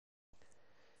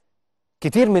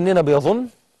كتير مننا بيظن،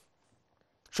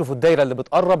 شوفوا الدايره اللي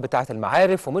بتقرب بتاعه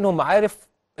المعارف، ومنهم معارف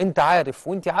انت عارف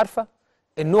وانت عارفه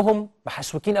انهم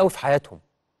محسوكين قوي في حياتهم،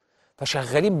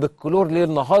 فشغالين بالكلور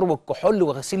ليل نهار والكحول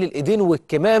وغسيل الايدين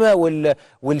والكمامه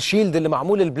والشيلد اللي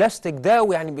معمول البلاستيك ده،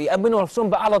 ويعني بيأمنوا نفسهم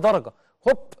باعلى درجه.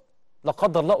 هوب لا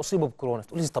قدر الله اصيبوا بكورونا.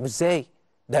 تقولي طب ازاي؟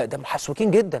 ده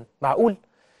محسوكين جدا، معقول؟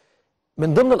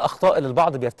 من ضمن الاخطاء اللي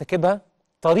البعض بيرتكبها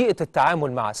طريقه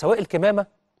التعامل مع سواء الكمامه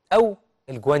او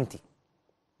الجوانتي.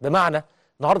 بمعنى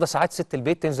النهارده ساعات ست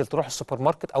البيت تنزل تروح السوبر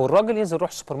ماركت، او الراجل ينزل يروح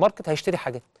السوبر ماركت هيشتري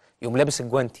حاجات، يقوم لابس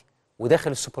الجوانتي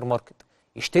وداخل السوبر ماركت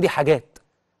يشتري حاجات،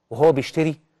 وهو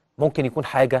بيشتري ممكن يكون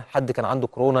حاجه حد كان عنده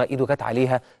كورونا ايده جت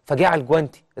عليها فجاء على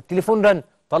الجوانتي، التليفون رن،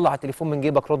 طلع التليفون من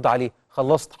جيبك رد عليه،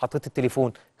 خلصت حطيت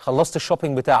التليفون، خلصت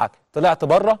الشوبينج بتاعك، طلعت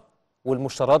بره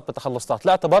والمشتريات خلصتها،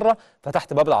 طلعت بره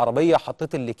فتحت باب العربيه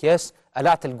حطيت الاكياس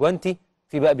قلعت الجوانتي،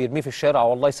 في بقى بيرميه في الشارع،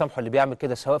 والله يسامحه اللي بيعمل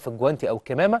كده سواء في الجوانتي او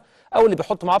الكمامه، او اللي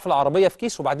بيحط معاه في العربيه في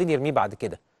كيس وبعدين يرميه بعد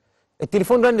كده.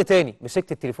 التليفون رن تاني،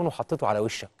 مسكت التليفون وحطيته على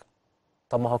وشك.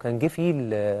 طب ما هو كان جه فيه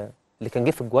اللي كان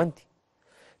جه في الجوانتي.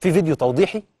 في فيديو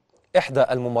توضيحي احدى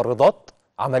الممرضات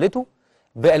عملته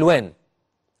بالوان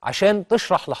عشان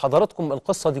تشرح لحضراتكم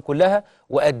القصه دي كلها،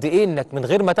 وقد ايه انك من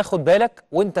غير ما تاخد بالك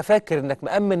وانت فاكر انك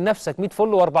مأمن نفسك 100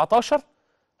 فل و14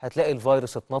 هتلاقي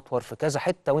الفيروس اتنطور في كذا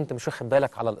حته وانت مش واخد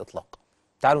بالك على الاطلاق.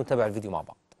 تعالوا نتابع الفيديو مع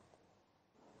بعض.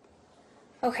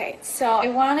 Okay, so I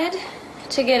wanted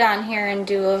to get on here and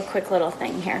do a quick little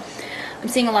thing here. I'm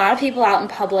seeing a lot of people out in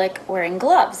public wearing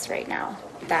gloves right now.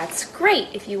 That's great.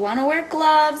 If you want to wear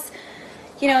gloves,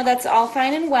 you know, that's all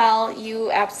fine and well. You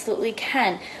absolutely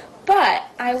can. But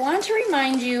I want to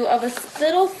remind you of a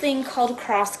little thing called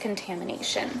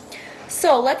cross-contamination. So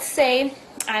let's say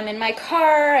I'm in my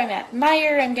car, I'm at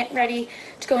Meijer, I'm getting ready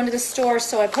to go into the store,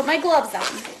 so I put my gloves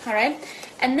on, all right?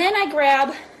 And then I grab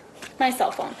my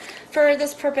cell phone. For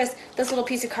this purpose, this little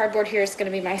piece of cardboard here is going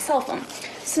to be my cell phone.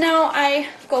 So now I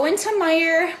go into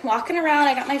Meijer, walking around,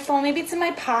 I got my phone, maybe it's in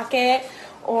my pocket,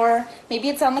 or maybe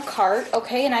it's on the cart,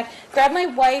 okay, and I've grabbed my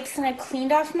wipes and I've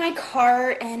cleaned off my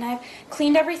cart and I've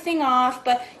cleaned everything off,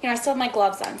 but you know, I still have my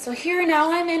gloves on. So here now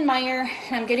I'm in Meijer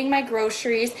and I'm getting my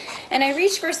groceries and I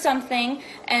reach for something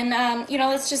and you know,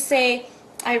 let's just say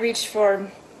I reach for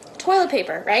toilet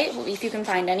paper, right? Well, if you can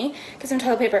find any, get some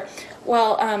toilet paper.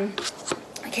 Well,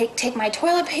 I take my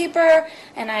toilet paper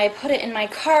and I put it in my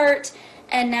cart,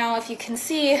 and now if you can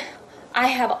see, I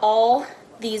have all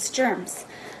these germs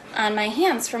on my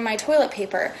hands from my toilet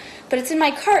paper, but it's in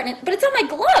my cart, but it's on my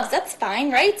gloves. That's fine,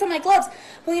 right? It's on my gloves.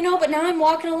 Well, you know, but now I'm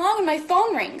walking along and my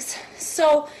phone rings. So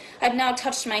I've now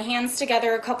touched my hands together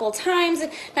a couple of times,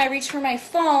 and I reach for my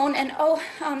phone, and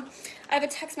I have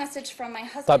a text message from my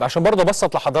husband. طيب عشان برضه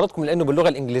ابسط لحضراتكم لانه باللغه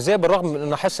الانجليزيه، بالرغم من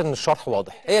انه حاسس ان الشرح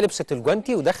واضح، هي لبست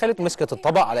الجوانتي ودخلت ومسكت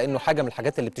الطبق على انه حاجه من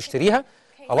الحاجات اللي بتشتريها،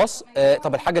 خلاص.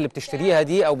 طب الحاجه اللي بتشتريها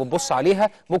دي او بتبص عليها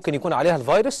ممكن يكون عليها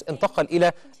الفيروس، انتقل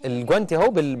الى الجوانتي اهو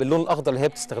باللون الاخضر اللي هي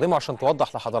بتستخدمه عشان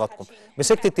توضح لحضراتكم.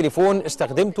 مسكت التليفون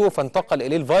استخدمته فانتقل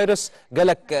اليه الفيروس،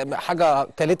 جالك حاجه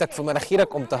كلتك في مناخيرك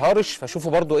قمت هارش،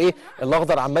 فشوفوا برضو ايه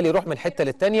الاخضر عمال يروح من حته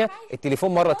للتانيه.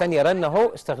 التليفون مره تانيه رن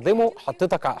اهو، استخدمه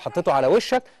حطيته على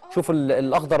وشك، شوف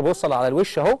الاخضر بيوصل على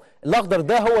الوش اهو. الاخضر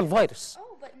ده هو الفيروس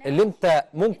اللي انت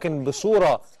ممكن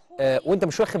بصوره وانت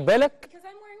مش واخد بالك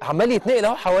عمال يتنقل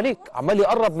اهو حواليك، عمال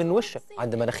يقرب من وشك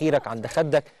عند مناخيرك عند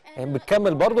خدك، يعني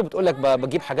بتكمل برضه بتقول لك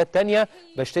بجيب حاجات تانية،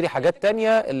 بشتري حاجات تانية،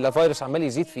 الفيروس عمال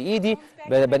يزيد في ايدي،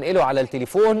 بنقله على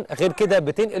التليفون، غير كده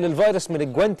بتنقل الفيروس من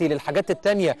الجوانتي للحاجات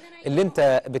التانية اللي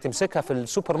انت بتمسكها في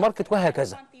السوبر ماركت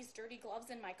وهكذا.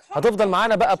 هتفضل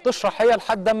معانا بقى بتشرح هي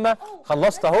لحد اما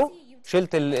خلصت اهو،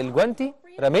 شلت الجوانتي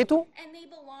رميته،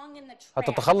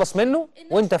 هتتخلص منه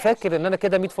وانت فاكر ان انا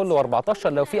كده 100 فل و14،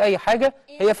 لو في اي حاجه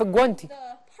هي في الجوانتي.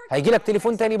 هيجي لك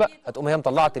تليفون تاني بقى، هتقوم هي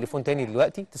مطلعه التليفون تاني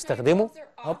دلوقتي تستخدمه،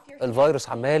 هوب الفيروس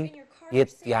عمال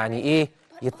يعني ايه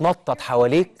يتنطط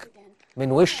حواليك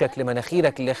من وشك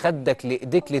لمناخيرك لخدك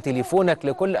لايديك لتليفونك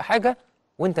لكل حاجه،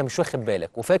 وانت مش واخد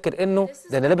بالك وفاكر انه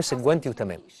ده انا لابس الجوانتي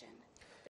وتمام.